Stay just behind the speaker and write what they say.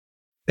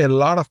a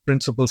lot of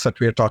principles that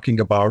we are talking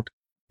about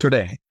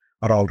today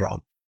are all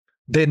wrong.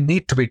 They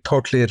need to be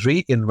totally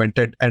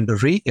reinvented and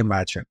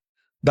reimagined.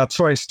 That's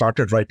why I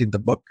started writing the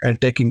book and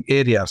taking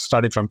areas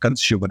starting from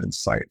consumer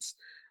insights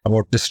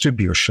about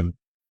distribution,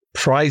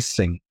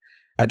 pricing,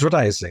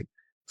 advertising,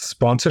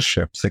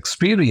 sponsorships,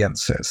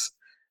 experiences,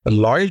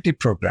 loyalty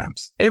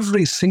programs,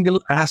 every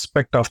single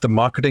aspect of the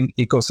marketing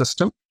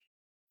ecosystem,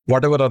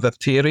 whatever are the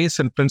theories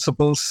and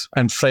principles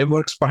and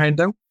frameworks behind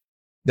them,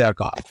 they are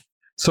gone.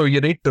 So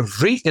you need to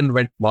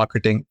reinvent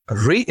marketing,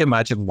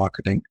 reimagine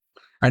marketing,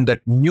 and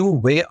that new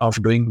way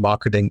of doing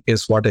marketing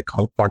is what I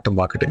call quantum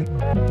marketing.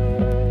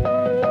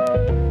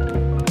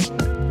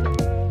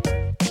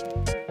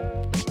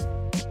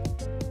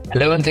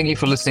 Hello, and thank you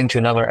for listening to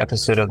another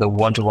episode of the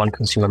One-to-One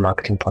Consumer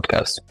Marketing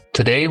Podcast.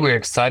 Today, we're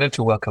excited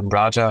to welcome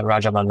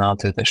Rajamannar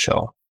to the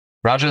show.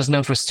 Raja is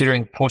known for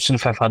steering Fortune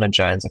 500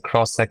 giants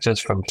across sectors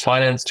from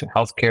finance to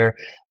healthcare,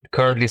 and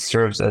currently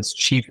serves as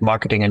Chief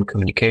Marketing and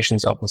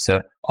Communications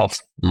Officer of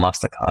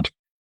Mastercard,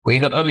 where he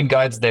not only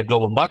guides their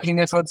global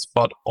marketing efforts,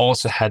 but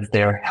also heads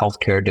their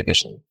healthcare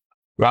division.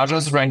 Raja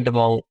is ranked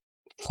among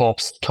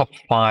Forbes' top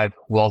 5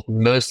 world's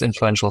most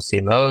influential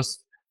CMOs,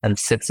 and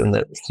sits in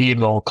the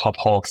CMO Club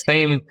Hall of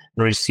Fame and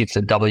received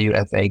the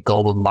WFA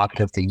Global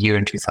Market of the Year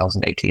in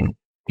 2018.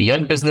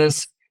 Beyond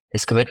business,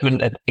 his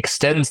commitment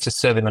extends to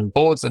serving on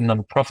boards and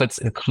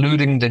nonprofits,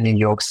 including the New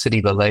York City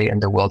Ballet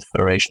and the World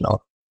Federation of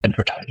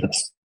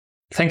Advertisers.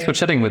 Thanks for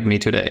chatting with me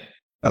today.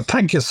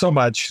 Thank you so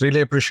much.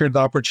 Really appreciate the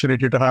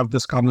opportunity to have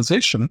this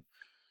conversation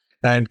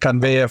and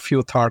convey a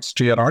few thoughts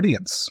to your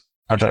audience.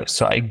 Raja,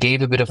 so I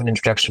gave a bit of an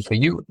introduction for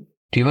you.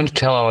 Do you want to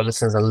tell our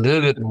listeners a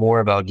little bit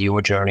more about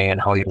your journey and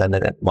how you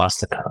landed at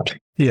Mastercard?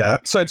 Yeah,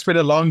 so it's been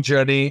a long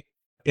journey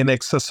in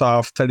excess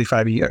of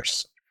 35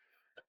 years.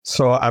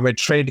 So I'm a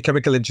trained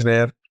chemical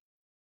engineer.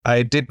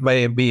 I did my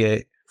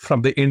MBA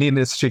from the Indian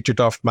Institute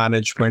of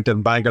Management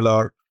in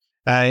Bangalore,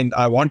 and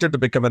I wanted to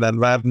become an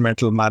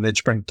environmental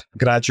management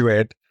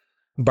graduate,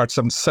 but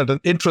some certain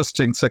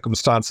interesting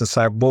circumstances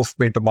have moved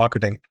me to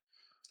marketing.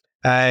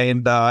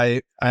 And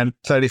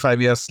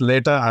 35 years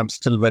later, I'm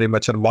still very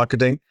much in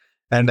marketing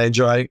and I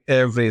enjoy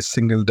every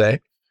single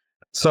day.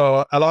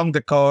 So along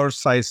the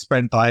course, I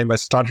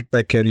started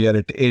my career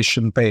at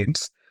Asian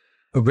Paints,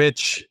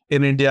 which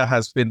in India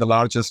has been the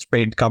largest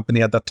paint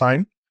company at that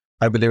time.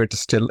 I believe it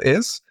still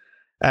is.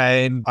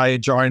 And I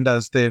joined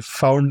as the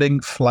founding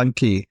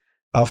flunky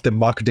of the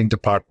marketing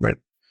department.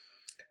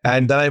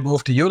 And then I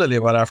moved to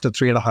Unilever after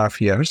 3.5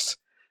 years.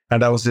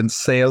 And I was in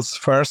sales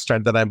first,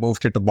 and then I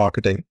moved into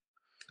marketing.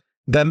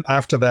 Then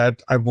after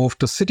that, I moved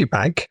to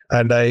Citibank,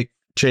 and I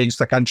changed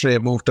the country. I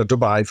moved to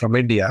Dubai from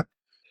India.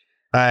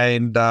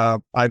 And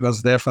I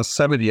was there for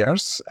 7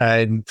 years.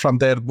 And from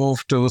there,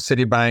 moved to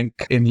Citibank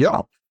in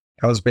Europe.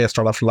 I was based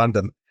out of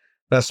London,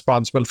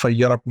 responsible for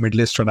Europe,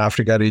 Middle East, and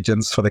Africa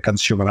regions for the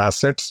consumer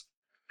assets.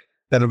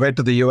 Then I went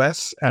to the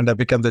US and I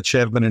became the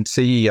chairman and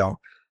CEO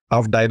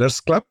of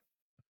Diners Club.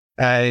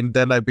 And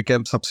then I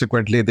became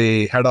subsequently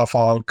the head of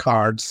all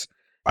cards.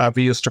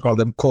 We used to call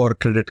them core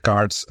credit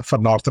cards for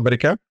North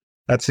America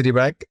at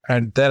Citibank.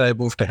 And then I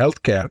moved to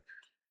healthcare.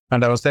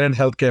 And I was there in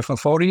healthcare for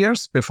 4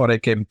 years before I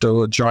came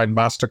to join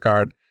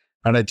Mastercard.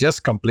 And I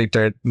just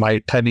completed my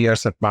 10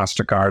 years at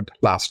Mastercard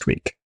last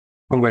week.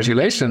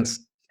 Congratulations.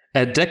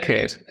 A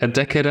decade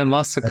at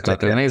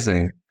Mastercard.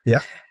 Amazing.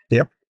 Yeah.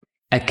 Yep.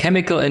 A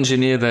chemical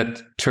engineer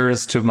that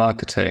turns to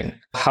marketing.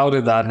 How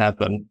did that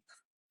happen?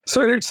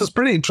 So it's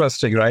pretty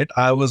interesting, right?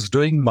 I was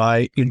doing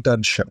my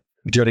internship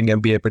during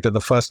MBA between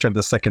the first and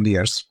the second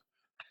years.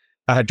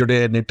 I had to do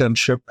an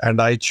internship and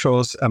I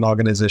chose an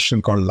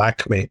organization called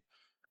Lakme,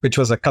 which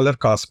was a color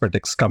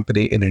cosmetics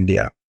company in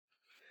India.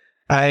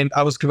 And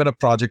I was given a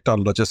project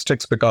on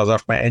logistics because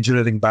of my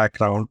engineering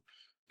background.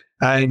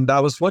 And I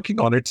was working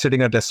on it,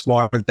 sitting at a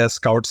small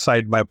desk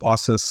outside my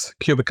boss's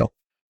cubicle.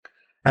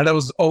 And I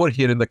was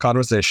overhearing the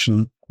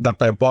conversation that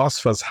my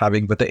boss was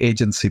having with the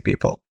agency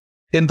people.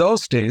 In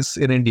those days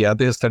in India,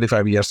 this is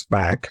 35 years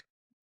back,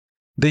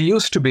 there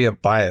used to be a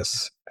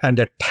bias and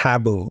a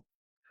taboo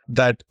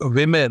that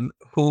women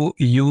who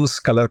use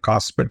color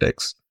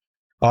cosmetics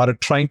are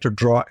trying to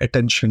draw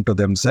attention to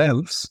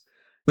themselves,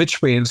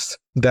 which means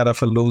they're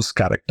of a loose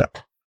character.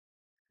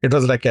 It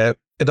was like a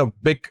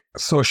big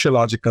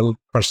sociological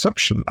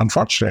perception,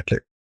 unfortunately.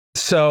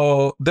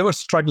 So they were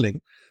struggling,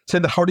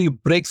 saying, how do you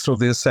break through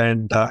this?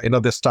 And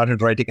they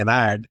started writing an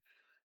ad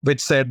which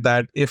said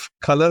that if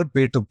color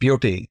be to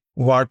beauty,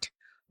 what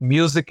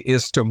music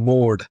is to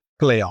mood,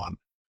 play on.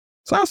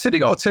 So I was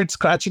sitting outside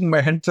scratching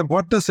my head and said,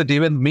 what does it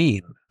even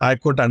mean? I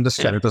couldn't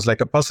understand. Yeah. It was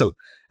like a puzzle.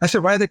 I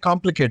said, why are they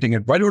complicating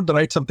it? Why don't they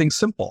write something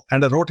simple?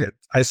 And I wrote it.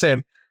 I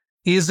said,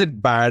 is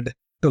it bad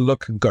to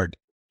look good?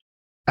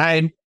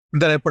 And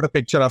then I put a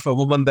picture of a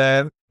woman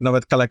there,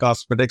 with color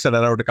cosmetics, and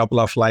I wrote a couple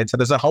of lines.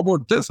 And I said, how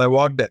about this? I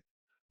walked it.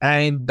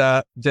 And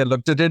they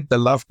looked at it, they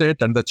loved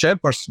it. And the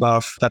chairperson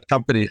of that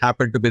company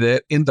happened to be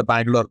there in the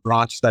Bangalore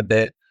branch that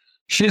day.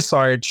 She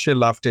saw it, she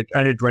loved it,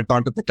 and it went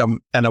on to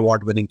become an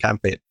award-winning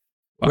campaign.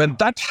 When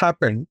that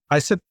happened, I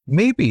said,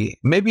 maybe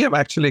I'm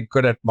actually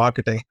good at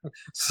marketing.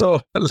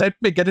 So let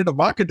me get into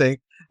marketing.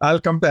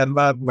 I'll come to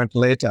environment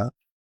later.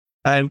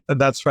 And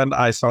that's when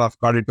I sort of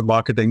got into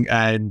marketing.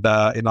 And,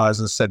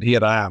 as I said,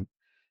 here I am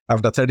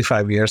after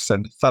 35 years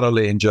and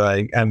thoroughly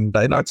enjoying. And,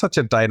 it's such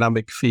a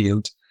dynamic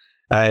field.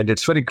 And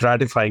it's very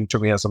gratifying to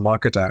me as a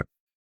marketer,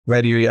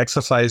 where you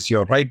exercise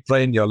your right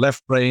brain, your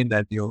left brain,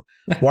 and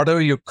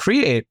whatever you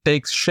create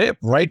takes shape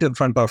right in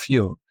front of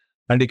you.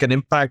 And you can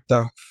impact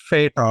the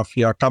fate of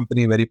your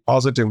company very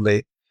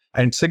positively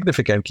and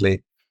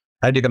significantly.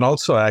 And you can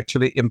also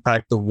actually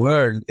impact the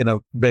world in a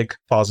big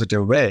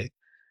positive way.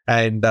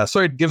 And so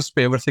it gives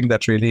me everything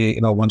that really,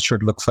 one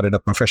should look for in a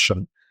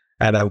profession.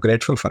 And I'm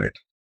grateful for it.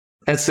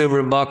 That's a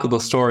remarkable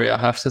story, I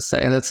have to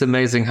say. That's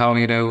amazing how,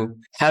 doing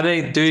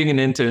an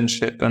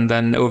internship and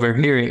then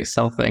overhearing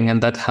something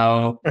and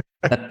how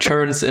that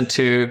turns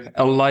into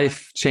a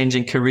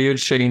life-changing,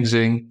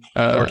 career-changing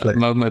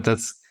moment.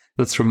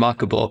 That's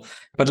remarkable.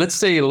 But let's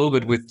stay a little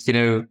bit with,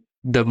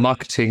 the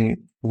marketing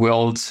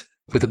world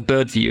with a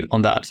bird view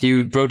on that.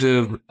 You wrote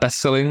a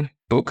best-selling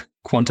book,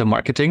 Quantum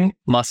Marketing,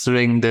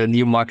 Mastering the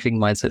New Marketing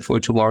Mindset for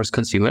Tomorrow's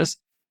Consumers,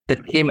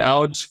 that came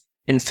out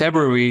in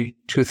February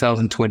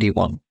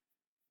 2021.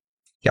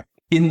 Yep.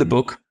 In the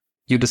book,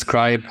 you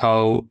describe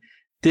how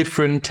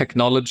different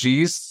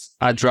technologies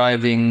are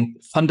driving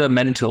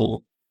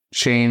fundamental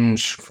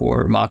change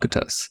for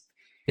marketers.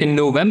 In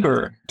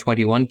November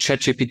 21,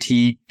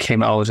 ChatGPT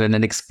came out and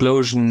an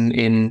explosion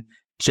in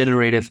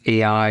generative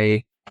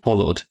AI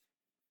followed.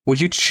 Would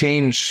you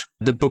change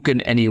the book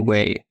in any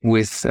way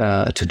with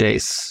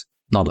today's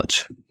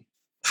knowledge?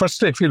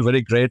 Firstly, I feel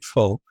very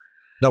grateful.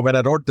 Now, when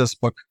I wrote this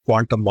book,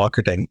 Quantum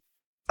Marketing,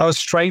 I was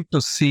trying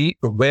to see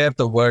where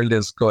the world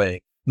is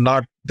going,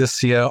 not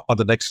this year or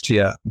the next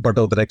year, but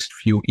over the next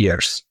few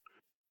years.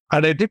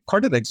 And I did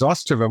quite an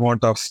exhaustive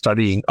amount of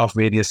studying of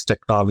various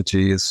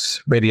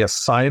technologies, various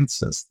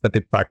sciences that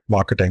impact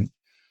marketing,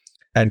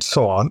 and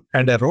so on.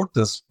 And I wrote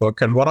this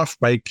book. And one of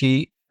my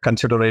key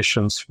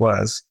considerations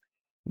was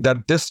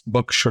that this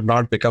book should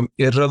not become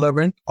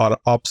irrelevant or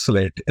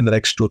obsolete in the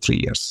next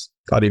 2-3 years,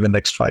 or even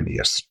next 5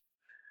 years.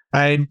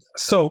 And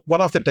so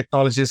one of the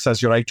technologies,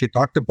 as you rightly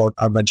talked about,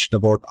 I mentioned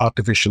about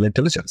artificial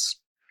intelligence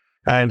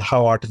and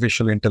how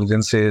artificial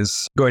intelligence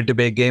is going to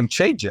be a game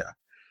changer.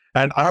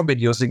 And I've been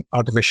using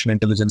artificial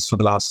intelligence for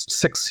the last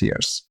 6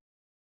 years.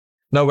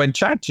 Now, when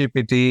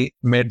ChatGPT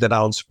made the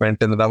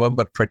announcement in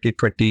November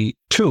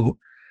 2022,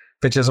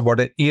 which is about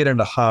a year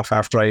and a half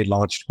after I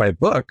launched my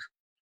book,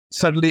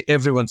 suddenly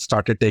everyone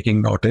started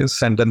taking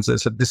notice, and then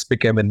this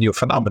became a new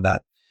phenomenon.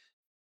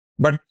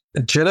 But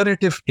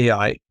generative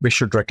AI, we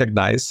should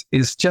recognize,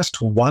 is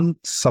just one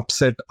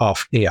subset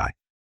of AI.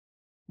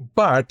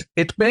 But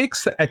it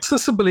makes the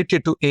accessibility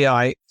to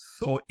AI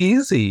so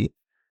easy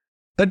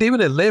that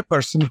even a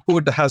layperson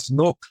who has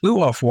no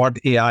clue of what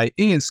AI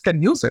is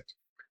can use it.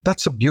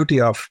 That's the beauty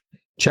of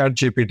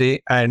ChatGPT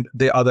and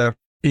the other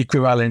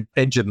equivalent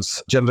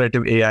engines,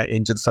 generative AI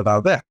engines that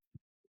are there.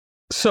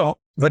 So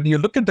when you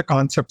look at the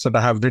concepts that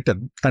I have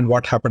written and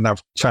what happened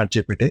after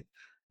ChatGPT,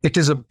 it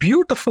is a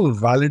beautiful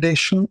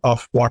validation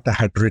of what I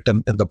had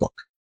written in the book.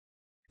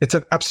 It's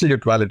an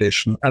absolute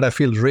validation, and I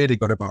feel really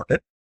good about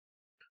it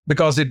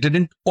because it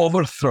didn't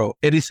overthrow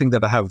anything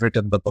that I have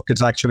written in the book.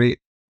 It's actually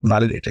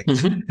validating.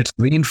 Mm-hmm. It's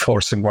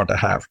reinforcing what I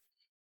have.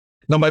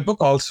 Now, my book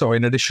also,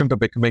 in addition to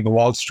becoming a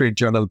Wall Street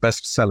Journal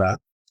bestseller,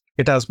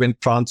 it has been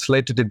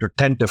translated into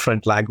 10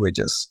 different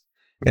languages,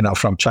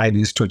 from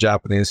Chinese to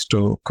Japanese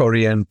to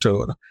Korean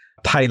to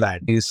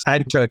Thailandese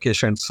and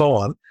Turkish and so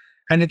on.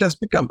 And it has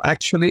become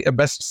actually a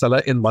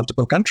bestseller in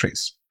multiple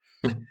countries.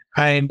 Mm-hmm.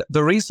 And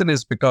the reason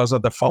is because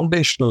of the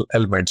foundational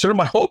elements.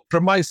 My whole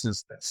premise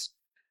is this.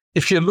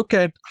 If you look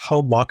at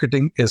how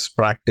marketing is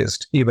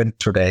practiced even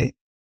today,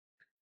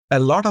 a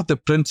lot of the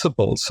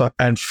principles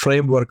and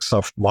frameworks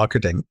of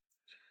marketing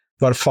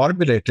were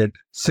formulated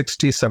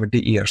 60,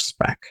 70 years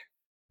back.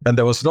 And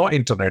there was no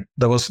internet,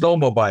 there was no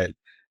mobile,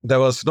 there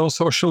was no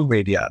social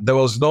media, there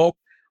was no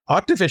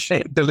artificial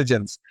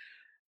intelligence.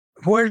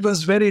 The world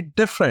was very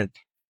different.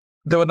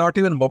 There were not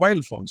even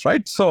mobile phones,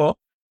 right? So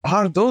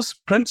are those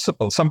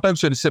principles,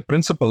 sometimes when you say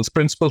principles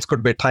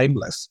could be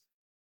timeless.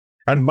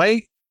 And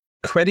my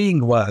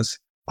querying was,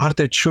 are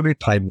they truly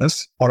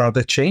timeless or are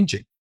they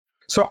changing?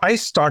 So I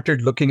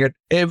started looking at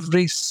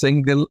every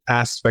single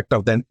aspect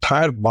of the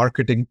entire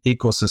marketing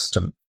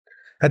ecosystem.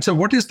 And so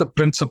what is the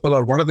principle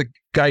or what are the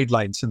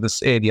guidelines in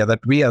this area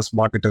that we as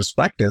marketers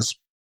practice?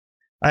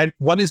 And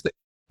one is the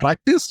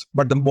practice,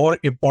 but the more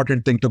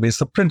important thing to me is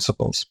the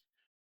principles.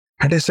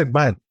 And I said,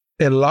 man,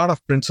 a lot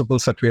of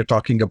principles that we are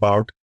talking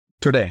about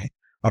today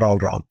are all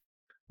wrong.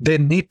 They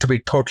need to be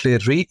totally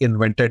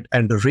reinvented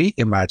and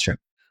reimagined.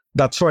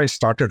 That's why I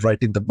started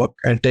writing the book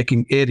and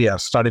taking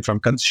areas starting from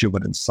consumer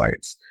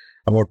insights,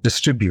 about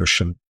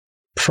distribution,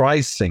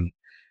 pricing,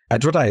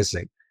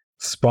 advertising,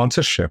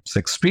 sponsorships,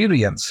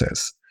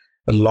 experiences,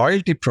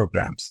 loyalty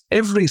programs,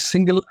 every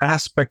single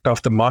aspect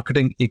of the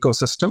marketing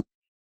ecosystem,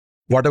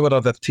 whatever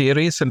are the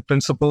theories and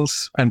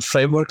principles and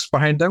frameworks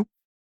behind them,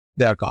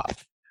 they are gone.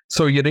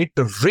 So you need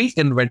to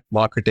reinvent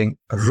marketing,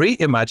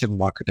 reimagine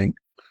marketing.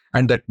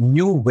 And that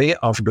new way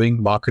of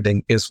doing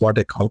marketing is what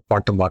I call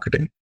quantum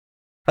marketing.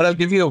 And I'll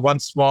give you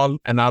one small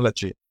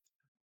analogy.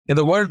 In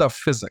the world of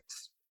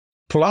physics,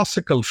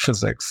 classical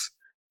physics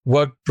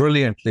worked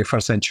brilliantly for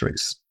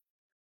centuries,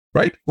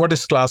 right? What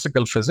is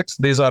classical physics?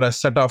 These are a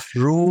set of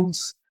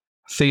rules,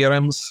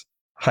 theorems,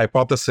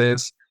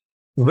 hypotheses,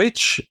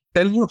 which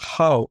tell you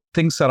how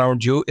things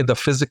around you in the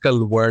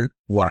physical world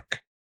work.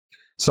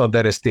 So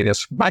there is theory of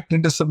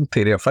magnetism,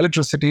 theory of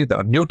electricity, there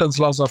are Newton's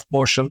laws of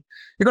motion.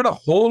 You got a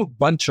whole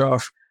bunch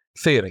of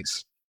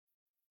theories.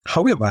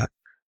 However,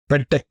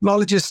 when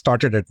technology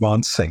started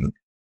advancing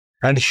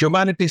and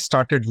humanity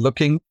started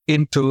looking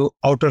into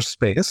outer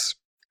space,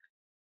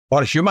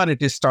 or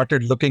humanity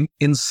started looking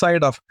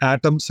inside of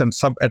atoms and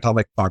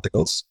subatomic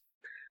particles,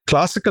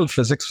 classical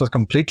physics was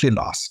completely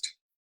lost.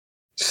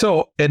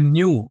 So a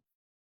new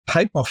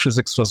type of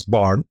physics was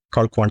born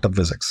called quantum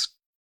physics.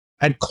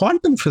 And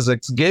quantum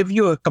physics gave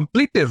you a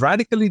completely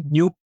radically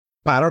new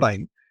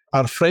paradigm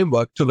or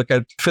framework to look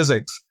at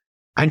physics.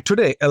 And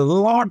today, a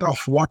lot of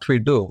what we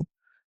do,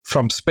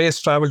 from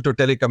space travel to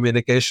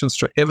telecommunications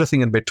to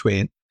everything in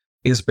between,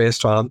 is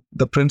based on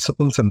the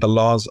principles and the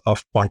laws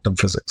of quantum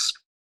physics.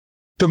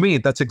 To me,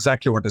 that's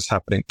exactly what is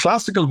happening.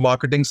 Classical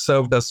marketing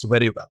served us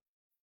very well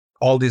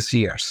all these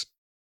years.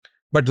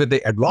 But with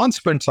the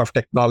advancements of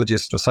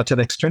technologies to such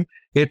an extent,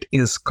 it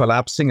is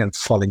collapsing and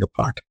falling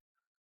apart.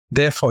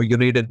 Therefore, you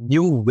need a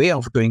new way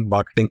of doing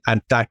marketing, and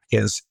that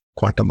is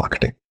quantum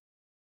marketing.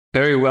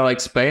 Very well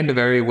explained,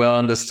 very well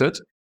understood.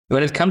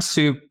 When it comes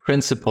to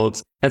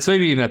principles, that's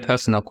maybe even a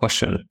personal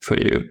question for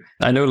you.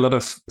 I know a lot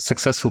of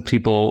successful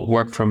people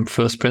work from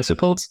first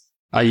principles.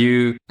 Are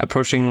you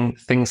approaching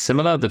things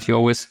similar, that you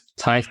always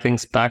tie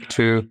things back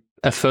to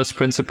a first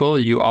principle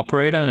you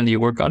operate on and you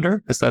work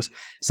under? Is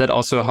that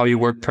also how you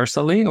work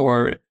personally,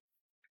 or?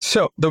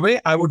 So the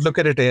way I would look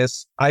at it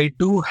is, I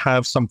do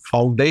have some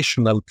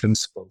foundational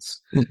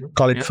principles,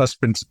 call it first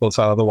principles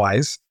or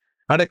otherwise,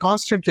 and I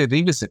constantly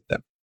revisit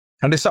them.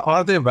 And I say,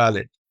 are they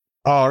valid?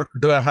 Or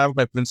do I have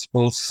my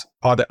principles,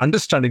 or the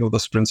understanding of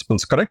those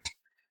principles correct?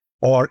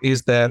 Or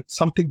is there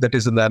something that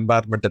is in the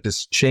environment that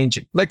is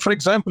changing? Like, for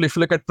example, if you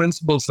look at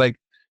principles like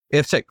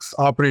ethics,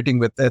 operating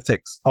with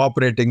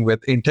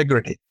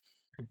integrity,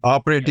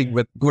 operating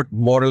with good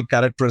moral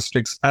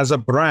characteristics as a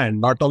brand,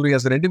 not only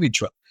as an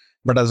individual,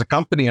 but as a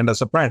company and as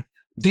a brand.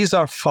 These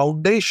are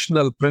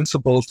foundational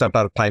principles that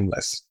are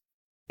timeless.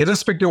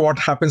 Irrespective of what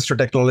happens to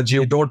technology,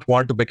 you don't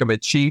want to become a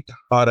cheat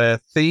or a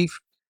thief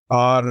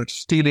or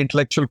steal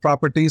intellectual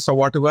properties or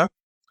whatever.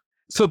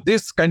 So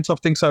these kinds of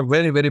things are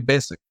very, very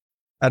basic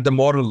at the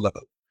moral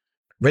level.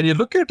 When you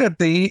look at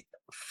the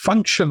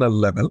functional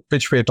level,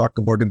 which we talk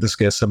about in this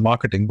case, in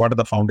marketing, what are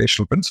the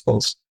foundational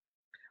principles?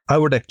 I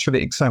would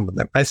actually examine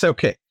them. I say,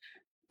 okay,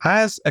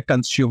 as a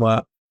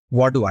consumer,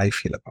 what do I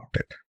feel about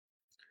it?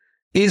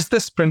 Is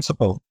this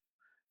principle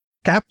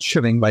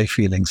capturing my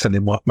feelings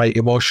and my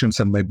emotions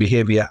and my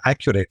behavior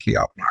accurately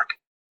or not?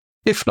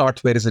 If not,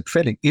 where is it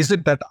failing? Is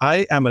it that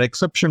I am an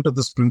exception to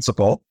this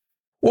principle,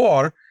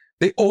 or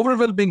the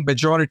overwhelming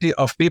majority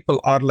of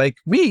people are like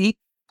me,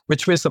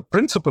 which means the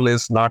principle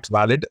is not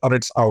valid or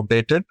it's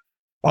outdated,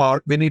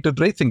 or we need to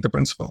rethink the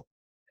principle?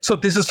 So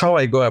this is how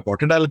I go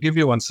about it. I'll give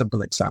you one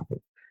simple example.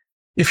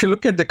 If you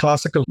look at the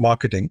classical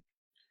marketing,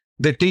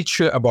 they teach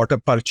you about a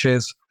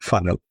purchase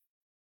funnel.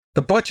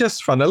 The purchase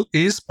funnel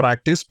is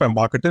practiced by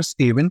marketers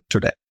even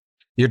today.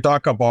 You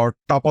talk about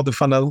top of the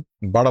funnel,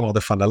 bottom of the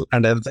funnel,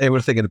 and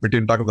everything in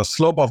between. You talk about the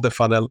slope of the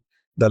funnel,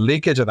 the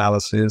leakage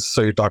analysis.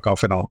 So you talk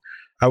of,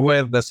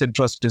 awareness,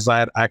 interest,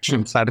 desire,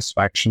 action,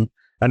 satisfaction.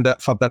 And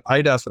for that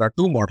IDAS, there are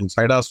two models,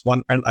 IDAS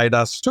 1 and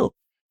IDAS 2.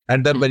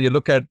 And then when you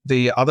look at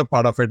the other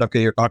part of it,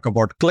 okay, you talk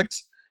about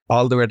clicks,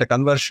 all the way to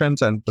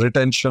conversions and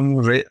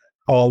retention,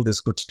 all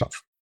this good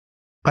stuff.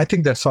 I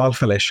think that's all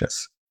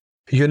fallacious.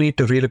 You need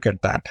to relook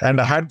at that. And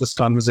I had this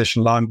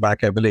conversation long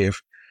back, I believe,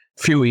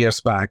 a few years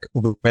back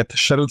with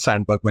Sheryl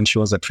Sandberg when she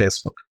was at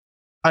Facebook.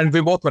 And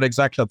we both were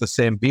exactly of the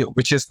same view,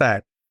 which is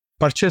that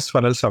purchase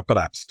funnels have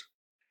collapsed.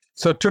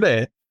 So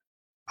today,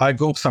 I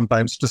go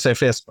sometimes to say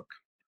Facebook.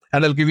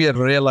 And I'll give you a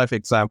real life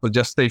example,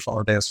 just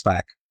 3-4 days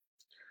back.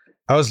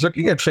 I was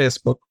looking at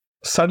Facebook.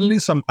 Suddenly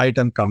some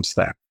item comes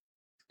there.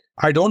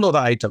 I don't know the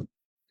item.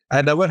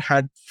 I never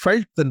had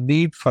felt the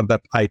need for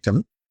that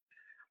item.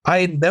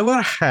 I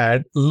never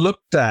had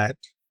looked at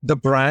the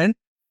brand,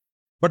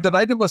 but that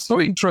item was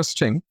so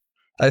interesting.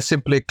 I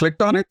simply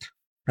clicked on it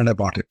and I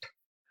bought it.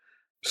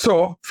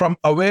 So from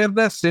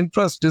awareness,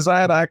 interest,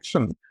 desire,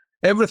 action,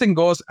 everything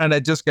goes and I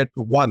just get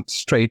one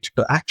straight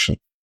to action,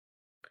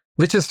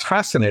 which is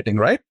fascinating,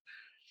 right?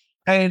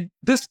 And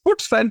this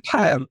puts the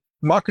entire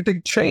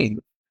marketing chain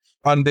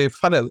on the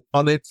funnel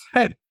on its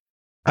head.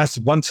 As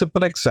one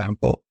simple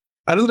example.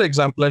 Another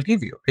example I'll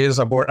give you is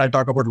I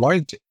talk about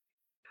loyalty.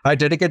 I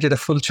dedicated a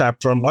full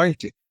chapter on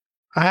loyalty.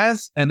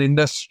 As an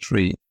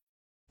industry,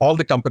 all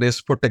the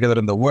companies put together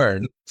in the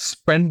world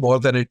spend more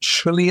than $1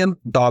 trillion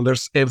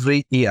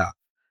every year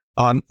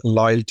on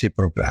loyalty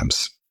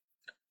programs.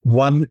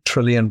 $1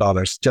 trillion,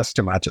 just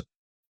imagine.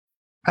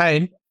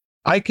 And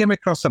I came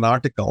across an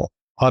article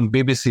on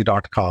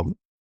BBC.com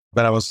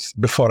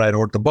before I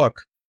wrote the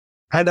book,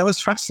 and I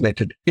was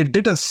fascinated. It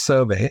did a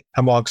survey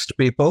amongst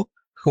people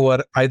who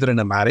were either in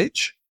a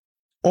marriage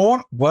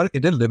or were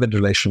in a live-in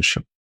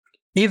relationship.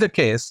 Either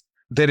case,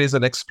 there is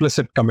an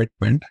explicit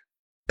commitment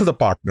to the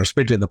partners,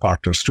 between the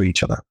partners to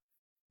each other.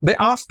 They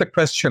asked the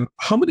question,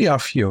 how many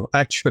of you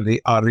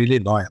actually are really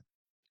loyal?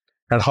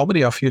 And how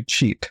many of you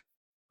cheat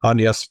on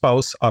your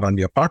spouse or on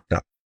your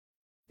partner?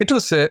 It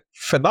was a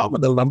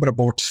phenomenal number.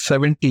 About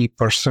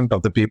 70%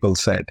 of the people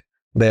said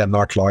they are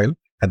not loyal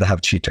and they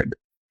have cheated.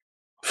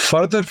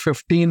 Further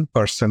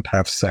 15%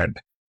 have said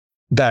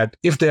that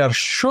if they are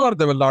sure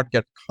they will not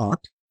get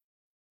caught,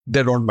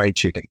 they don't mind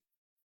cheating.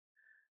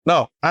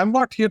 Now, I'm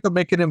not here to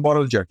make any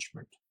moral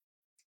judgment.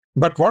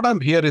 But what I'm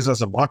here is,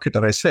 as a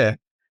marketer, I say,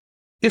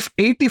 if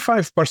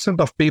 85%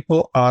 of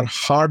people are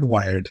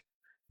hardwired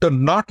to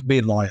not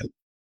be loyal,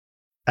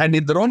 and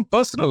in their own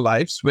personal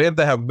lives, where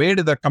they have made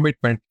their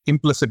commitment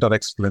implicit or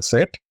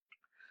explicit,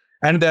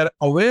 and they're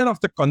aware of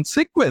the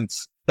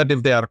consequence that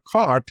if they are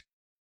caught,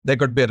 there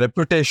could be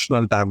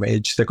reputational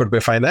damage, there could be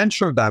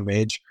financial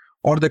damage,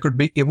 or there could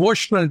be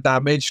emotional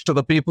damage to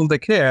the people they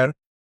care,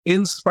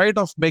 in spite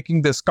of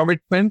making these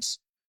commitments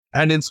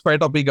and in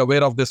spite of being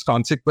aware of these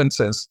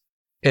consequences,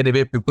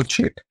 anyway, people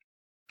cheat.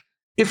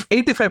 If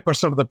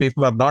 85% of the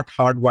people are not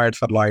hardwired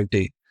for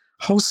loyalty,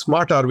 how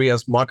smart are we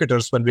as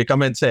marketers when we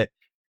come and say,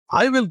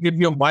 I will give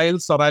you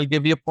miles, or I'll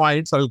give you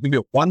points, or I'll give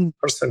you 1%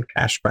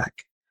 cash back,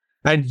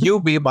 and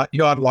you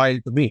are loyal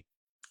to me.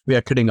 We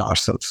are kidding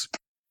ourselves.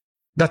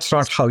 That's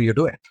not how you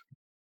do it.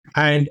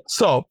 And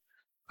so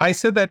I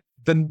say that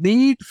the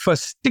need for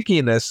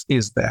stickiness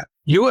is there.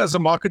 You as a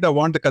marketer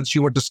want the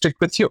consumer to stick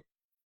with you.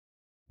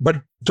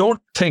 But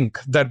don't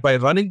think that by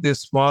running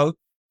these small,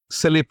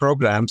 silly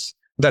programs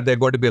that they're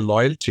going to be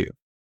loyal to you.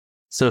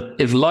 So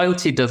if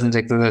loyalty doesn't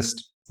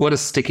exist, what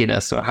is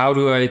stickiness? So how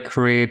do I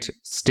create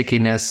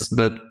stickiness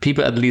that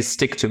people at least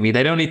stick to me?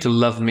 They don't need to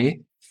love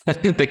me.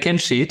 They can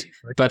cheat,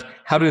 but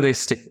how do they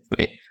stick with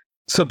me?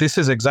 So this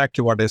is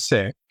exactly what I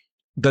say.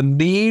 The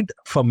need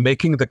for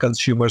making the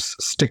consumers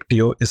stick to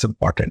you is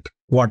important.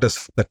 What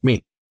does that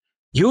mean?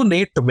 You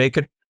need to make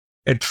it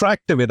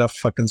attractive enough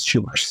for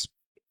consumers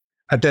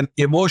at an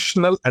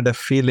emotional and a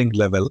feeling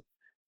level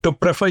to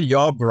prefer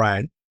your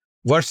brand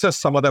versus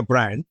some other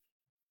brand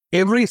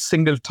every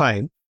single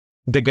time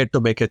they get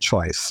to make a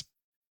choice,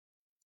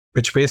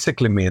 which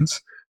basically means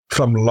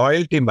from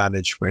loyalty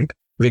management,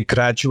 we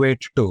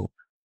graduate to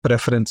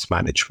preference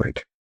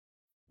management.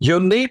 You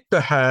need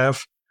to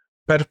have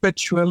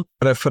perpetual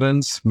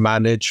preference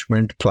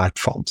management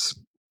platforms,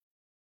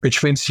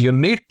 which means you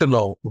need to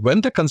know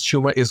when the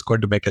consumer is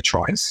going to make a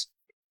choice.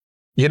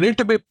 You need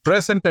to be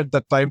present at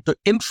the time to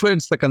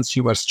influence the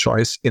consumer's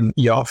choice in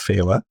your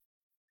favor.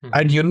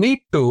 And you need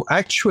to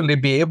actually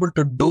be able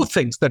to do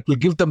things that will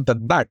give them the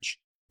nudge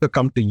to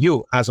come to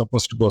you as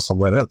opposed to go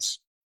somewhere else.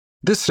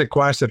 This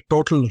requires a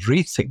total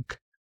rethink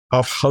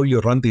of how you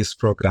run these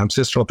programs.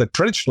 Instead of the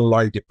traditional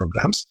loyalty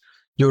programs,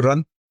 you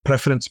run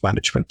preference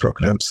management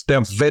programs. They're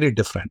very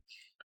different.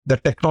 The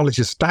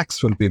technology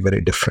stacks will be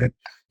very different.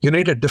 You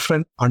need a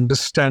different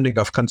understanding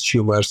of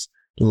consumers'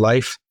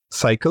 life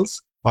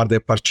cycles or their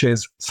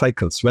purchase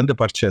cycles, when they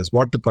purchase,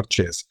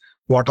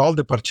 what all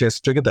they purchase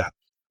together,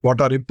 what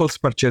are impulse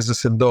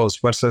purchases in those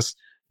versus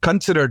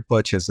considered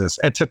purchases,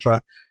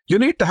 etc. You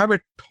need to have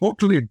a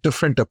totally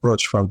different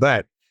approach for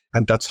that.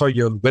 And that's how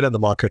you'll win in the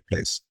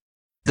marketplace.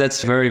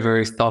 That's very,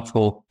 very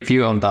thoughtful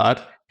view on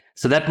that.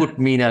 So that would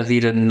mean I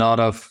need a lot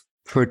of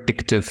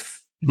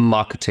predictive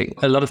marketing,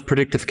 a lot of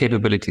predictive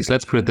capabilities,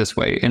 let's put it this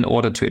way, in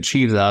order to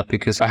achieve that,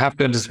 because I have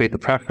to anticipate the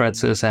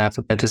preferences, I have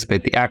to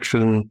anticipate the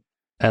action,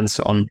 and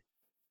so on.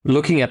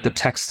 Looking at the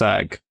tech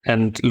stack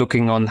and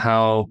looking on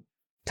how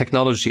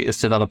technology is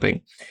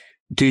developing,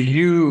 do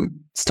you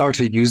start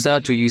to use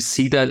that? Do you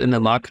see that in the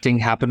marketing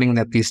happening,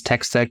 that these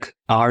tech stack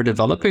are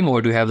developing,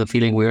 or do you have the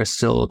feeling we are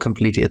still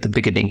completely at the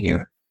beginning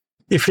here?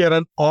 If you're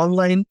an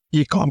online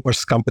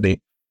e-commerce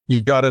company,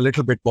 you got a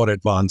little bit more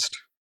advanced.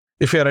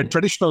 If you're a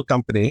traditional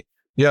company,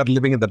 you are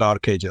living in the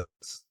dark ages.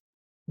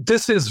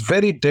 This is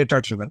very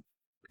data-driven.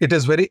 It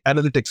is very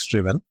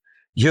analytics-driven.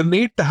 You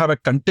need to have a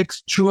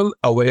contextual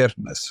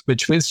awareness,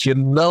 which means you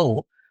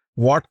know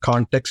what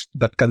context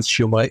that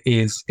consumer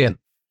is in.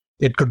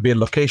 It could be a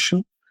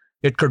location.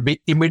 It could be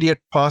immediate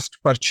past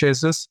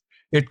purchases.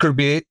 It could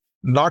be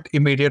not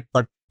immediate,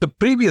 but the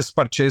previous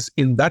purchase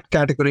in that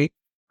category.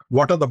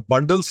 What are the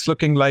bundles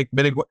looking like?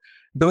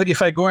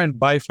 If I go and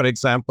buy, for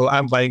example,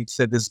 I'm buying,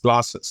 say, these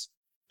glasses.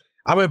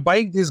 Am I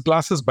buying these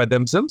glasses by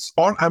themselves,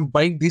 or I'm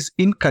buying these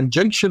in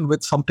conjunction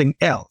with something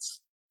else?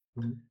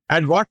 Mm-hmm.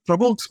 And what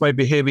provokes my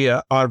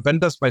behavior, or when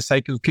does my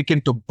cycle kick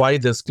in to buy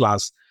this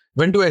glass?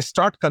 When do I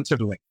start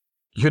considering?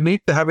 You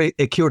need to have an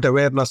acute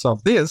awareness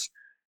of this.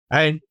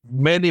 And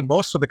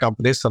most of the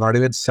companies are not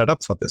even set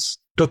up for this,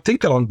 to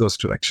think along those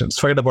directions.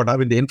 Forget about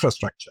having the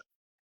infrastructure.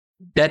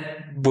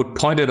 That would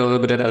point it a little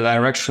bit in a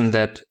direction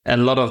that a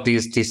lot of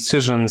these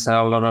decisions and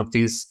a lot of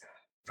these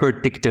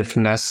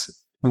predictiveness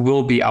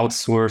will be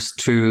outsourced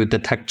to the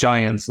tech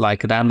giants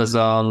like an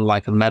Amazon,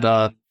 like a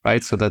Meta,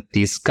 right? So that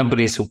these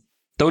companies who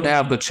don't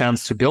have the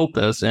chance to build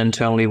this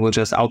internally will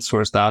just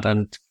outsource that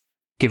and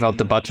give out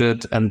the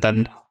budget and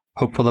then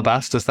hope for the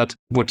best. Is that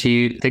what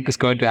you think is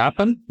going to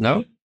happen?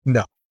 No?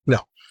 No.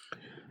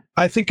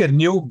 I think a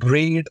new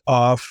breed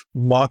of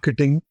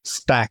marketing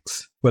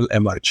stacks will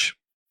emerge.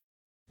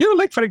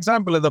 Like, for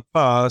example, in the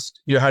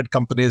past, you had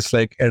companies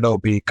like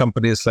Adobe,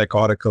 companies like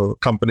Oracle,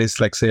 companies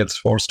like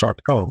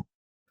Salesforce.com.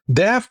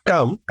 They have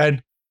come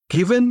and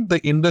given the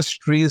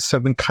industry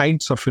certain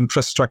kinds of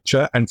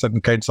infrastructure and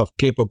certain kinds of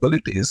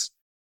capabilities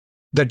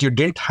that you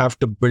didn't have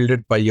to build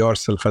it by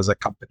yourself as a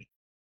company.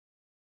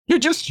 You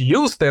just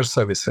use their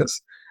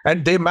services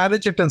and they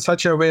manage it in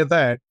such a way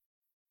that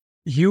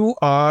you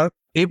are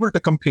able to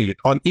compete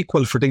on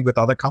equal footing with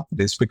other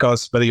companies,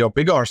 because whether you're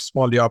big or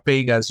small, you're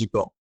paying as you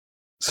go.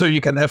 So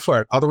you can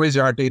afford. Otherwise,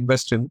 you have to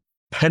invest in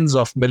tens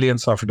of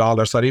millions of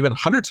dollars or even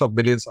hundreds of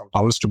millions of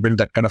dollars to build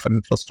that kind of an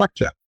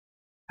infrastructure.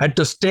 And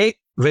to stay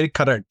very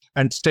current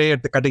and stay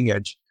at the cutting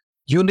edge,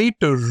 you need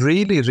to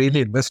really,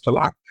 really invest a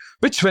lot,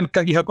 which when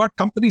you have got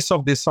companies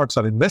of these sorts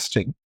are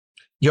investing,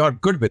 you're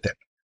good with it.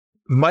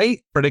 My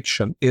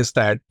prediction is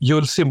that you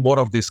will see more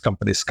of these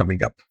companies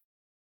coming up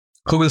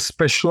who will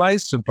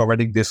specialize in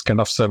providing this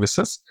kind of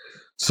services.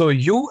 So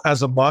you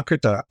as a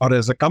marketer or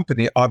as a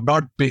company are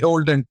not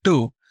beholden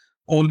to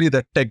only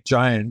the tech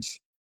giants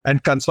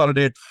and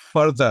consolidate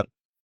further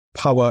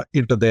power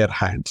into their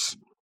hands.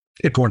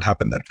 It won't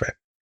happen that way.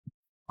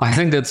 I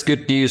think that's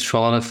good news for a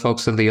lot of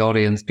folks in the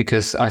audience,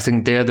 because I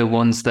think they're the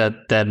ones that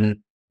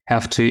then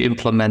have to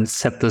implement,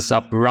 set this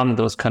up, run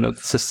those kind of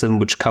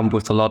systems, which come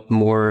with a lot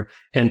more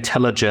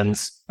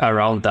intelligence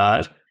around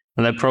that.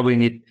 And that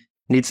probably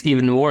needs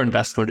even more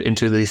investment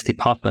into these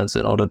departments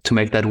in order to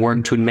make that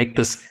work, to make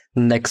this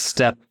next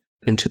step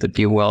into the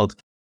new world.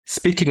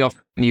 Speaking of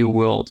new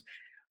world,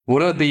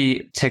 what are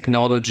the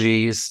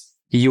technologies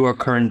you are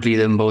currently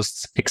the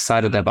most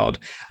excited about?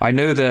 I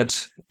know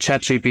that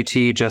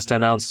ChatGPT just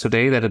announced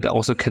today that it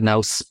also can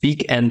now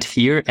speak and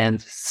hear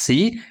and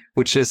see,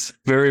 which is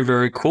very,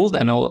 very cool.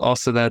 And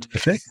also that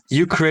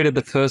you created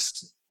the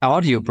first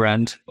audio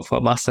brand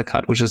for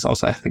Mastercard, which is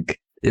also, I think,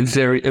 a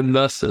very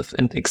immersive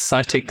and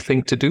exciting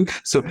thing to do.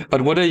 So,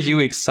 but what are you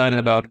excited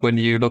about when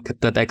you look at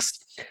the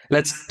next,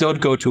 let's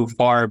don't go too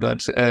far,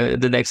 but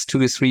the next 2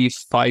 to 3,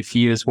 5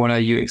 years, what are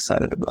you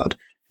excited about?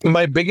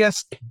 My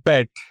biggest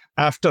bet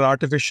after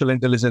artificial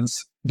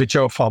intelligence,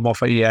 whichever form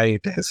of AI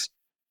it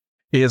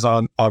is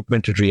on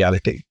augmented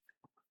reality.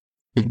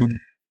 Mm-hmm.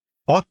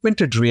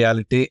 Augmented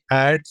reality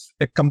adds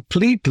a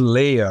complete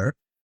layer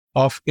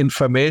of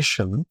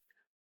information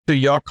to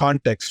your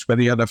context,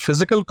 whether you're in a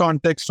physical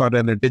context or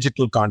in a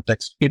digital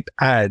context. It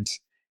adds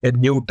a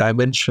new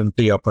dimension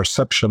to your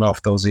perception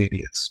of those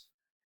areas.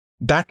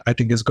 That, I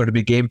think, is going to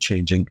be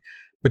game-changing,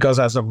 because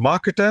as a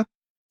marketer,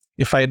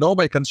 if I know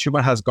my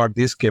consumer has got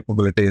these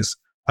capabilities,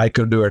 I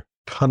can do a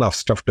ton of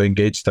stuff to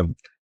engage them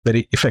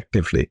very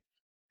effectively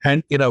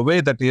and in a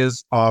way that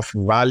is of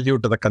value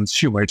to the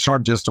consumer. It's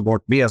not just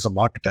about me as a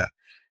marketer.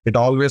 It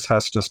always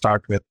has to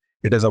start with,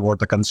 it is about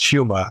the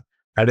consumer.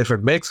 And if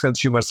it makes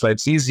consumers'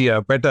 lives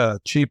easier, better,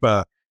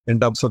 cheaper in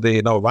terms of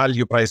the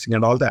value pricing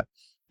and all that,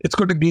 it's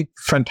going to be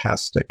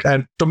fantastic.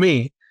 And to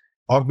me,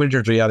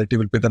 augmented reality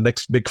will be the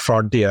next big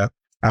frontier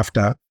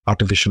after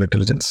artificial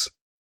intelligence.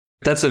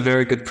 That's a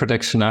very good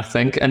prediction, I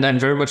think. And I'm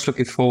very much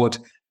looking forward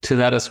to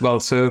that as well.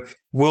 So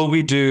will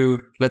we do,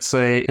 let's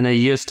say, in a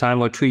year's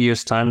time or 2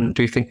 years' time,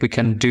 do you think we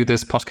can do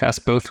this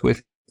podcast both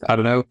with, I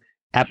don't know,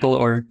 Apple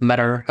or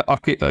Meta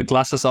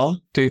glasses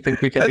on? Do you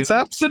think we can? It's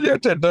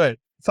absolutely right.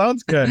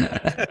 Sounds good.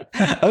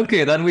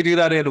 Okay, then we do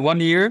that in 1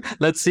 year.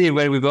 Let's see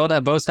when we both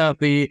have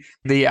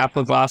the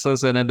Apple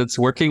glasses and it's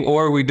working,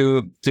 or we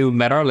do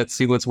Meta. Let's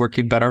see what's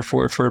working better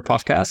for a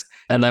podcast,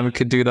 and then we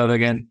could do that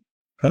again.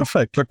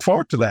 Perfect. Look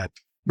forward to that.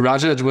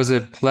 Raja, it was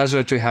a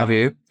pleasure to have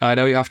you. I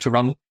know you have to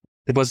run.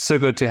 It was so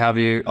good to have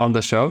you on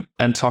the show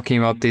and talking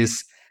about the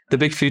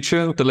big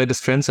future, the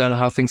latest trends, and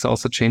how things are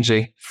also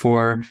changing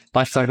for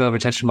lifecycle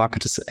retention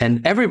marketers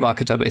and every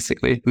marketer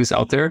basically who's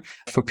out there.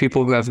 For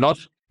people who have not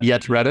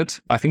yet read it,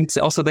 I think it's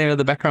also there in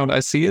the background. I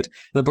see it in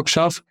the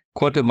bookshelf.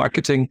 Quantum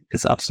Marketing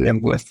is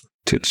absolutely worth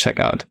to check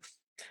out.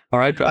 All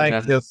right,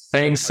 Raja.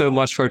 Thanks so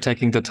much for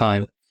taking the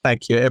time.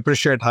 Thank you. I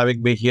appreciate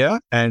having me here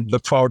and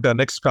look forward to our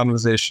next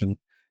conversation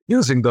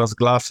using those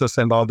glasses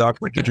and all the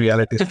augmented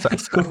reality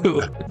stuff.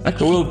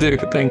 Will do.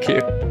 Thank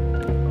you.